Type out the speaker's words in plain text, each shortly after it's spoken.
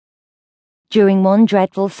During one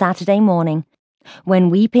dreadful Saturday morning, when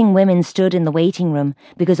weeping women stood in the waiting room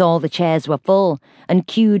because all the chairs were full and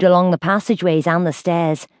queued along the passageways and the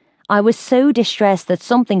stairs, I was so distressed that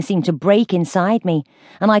something seemed to break inside me,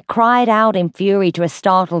 and I cried out in fury to a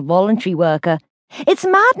startled voluntary worker, "It's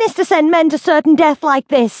madness to send men to certain death like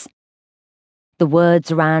this!" The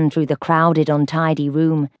words ran through the crowded, untidy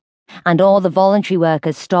room, and all the voluntary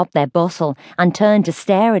workers stopped their bustle and turned to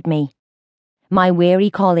stare at me. My weary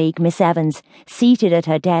colleague, Miss Evans, seated at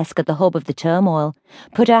her desk at the hub of the turmoil,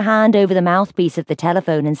 put her hand over the mouthpiece of the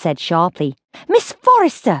telephone and said sharply, "Miss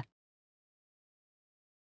Forrester!"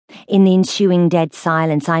 In the ensuing dead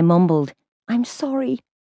silence, I mumbled, "I'm sorry."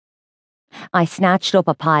 I snatched up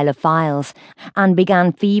a pile of files and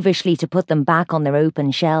began feverishly to put them back on their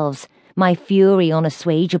open shelves, my fury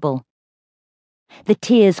unassuageable. The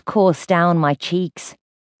tears coursed down my cheeks.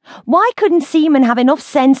 Why couldn't seamen have enough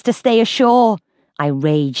sense to stay ashore? I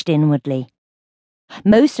raged inwardly.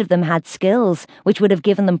 Most of them had skills which would have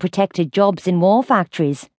given them protected jobs in war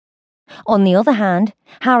factories. On the other hand,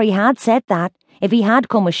 Harry had said that, if he had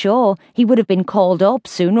come ashore, he would have been called up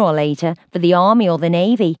sooner or later for the army or the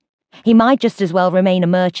navy. He might just as well remain a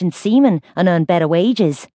merchant seaman and earn better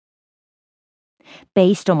wages.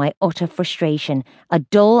 Based on my utter frustration, a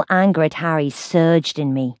dull anger at Harry surged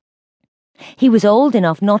in me. He was old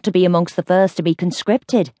enough not to be amongst the first to be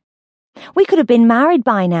conscripted. We could have been married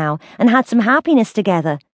by now and had some happiness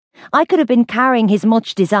together. I could have been carrying his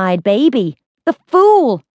much-desired baby. The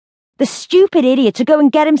fool! The stupid idiot to go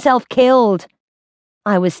and get himself killed!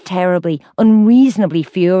 I was terribly, unreasonably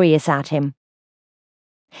furious at him.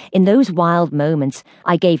 In those wild moments,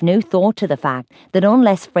 I gave no thought to the fact that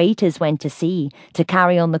unless freighters went to sea to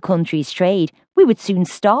carry on the country's trade, we would soon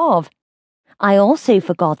starve. I also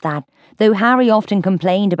forgot that, though Harry often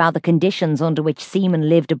complained about the conditions under which seamen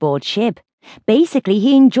lived aboard ship, basically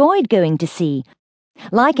he enjoyed going to sea.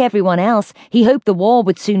 Like everyone else, he hoped the war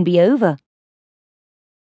would soon be over.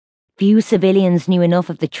 Few civilians knew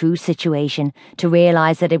enough of the true situation to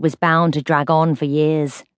realise that it was bound to drag on for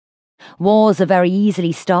years. Wars are very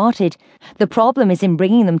easily started. The problem is in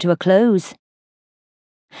bringing them to a close.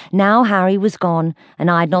 Now Harry was gone, and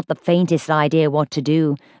I had not the faintest idea what to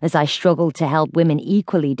do, as I struggled to help women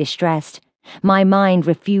equally distressed. My mind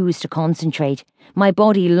refused to concentrate. My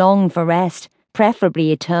body longed for rest,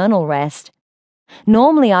 preferably eternal rest.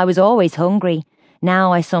 Normally I was always hungry.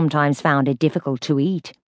 Now I sometimes found it difficult to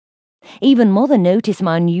eat. Even Mother noticed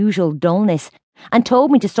my unusual dullness and told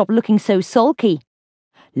me to stop looking so sulky.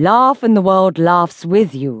 "Laugh and the world laughs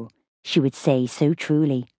with you," she would say so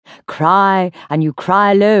truly. "Cry and you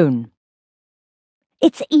cry alone."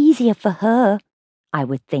 "It's easier for her," I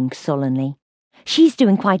would think sullenly. "She's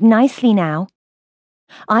doing quite nicely now."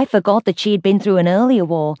 I forgot that she had been through an earlier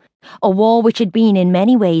war, a war which had been in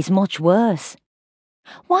many ways much worse.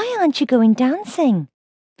 "Why aren't you going dancing?"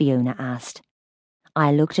 Fiona asked.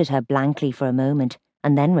 I looked at her blankly for a moment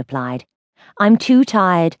and then replied, "I'm too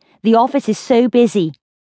tired. The office is so busy."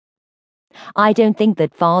 I don't think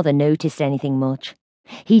that Father noticed anything much.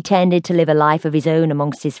 He tended to live a life of his own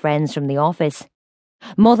amongst his friends from the office.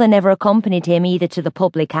 Mother never accompanied him either to the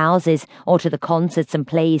public houses or to the concerts and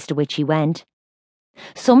plays to which he went.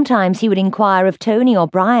 Sometimes he would inquire of Tony or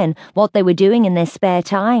Brian what they were doing in their spare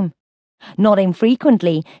time. Not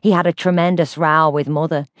infrequently he had a tremendous row with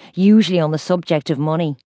Mother, usually on the subject of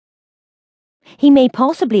money. He may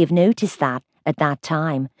possibly have noticed that, at that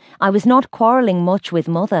time, I was not quarrelling much with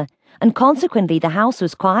Mother, and consequently the house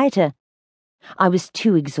was quieter. I was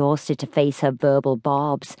too exhausted to face her verbal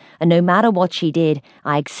barbs, and no matter what she did,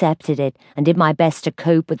 I accepted it and did my best to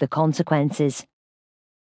cope with the consequences.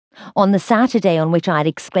 On the Saturday on which I had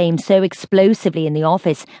exclaimed so explosively in the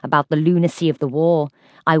office about the lunacy of the war,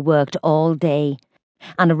 I worked all day,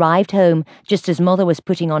 and arrived home just as Mother was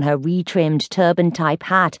putting on her retrimmed turban-type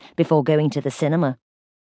hat before going to the cinema.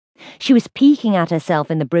 She was peeking at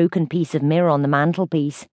herself in the broken piece of mirror on the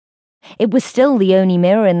mantelpiece. It was still the only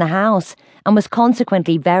mirror in the house, and was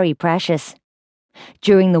consequently very precious.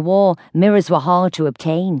 During the war, mirrors were hard to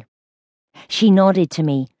obtain. She nodded to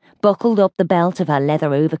me, buckled up the belt of her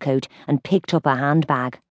leather overcoat, and picked up her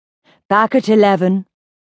handbag. "Back at 11.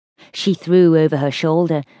 She threw over her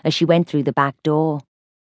shoulder as she went through the back door.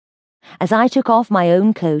 As I took off my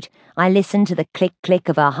own coat, I listened to the click-click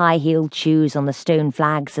of her high-heeled shoes on the stone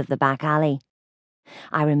flags of the back alley.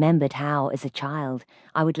 I remembered how, as a child,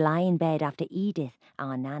 I would lie in bed after Edith,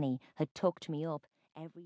 our nanny, had tucked me up every